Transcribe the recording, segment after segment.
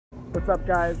What's up,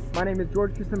 guys? My name is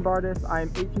George Tristan Bardis. I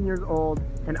am 18 years old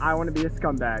and I want to be a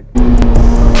scumbag.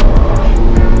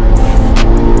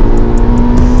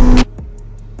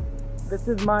 This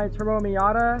is my Turbo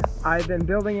Miata. I've been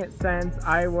building it since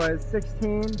I was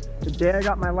 16, the day I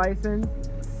got my license,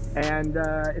 and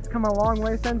it's come a long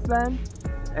way since then,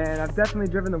 and I've definitely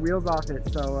driven the wheels off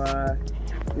it, so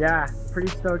yeah, pretty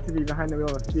stoked to be behind the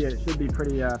wheel of a Fiat. It should be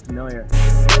pretty familiar.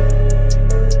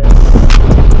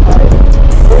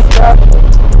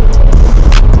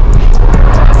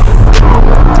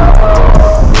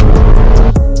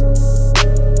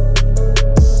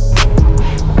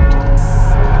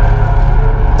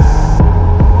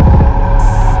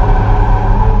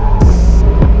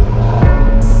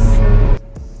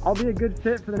 I'll be a good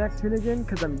fit for the next Hoonigan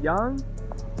because I'm young,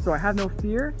 so I have no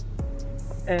fear,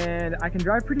 and I can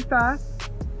drive pretty fast,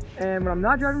 and when I'm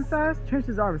not driving fast,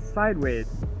 chances are I'm sideways.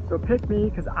 So pick me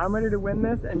because I'm ready to win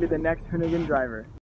this and be the next Hoonigan driver.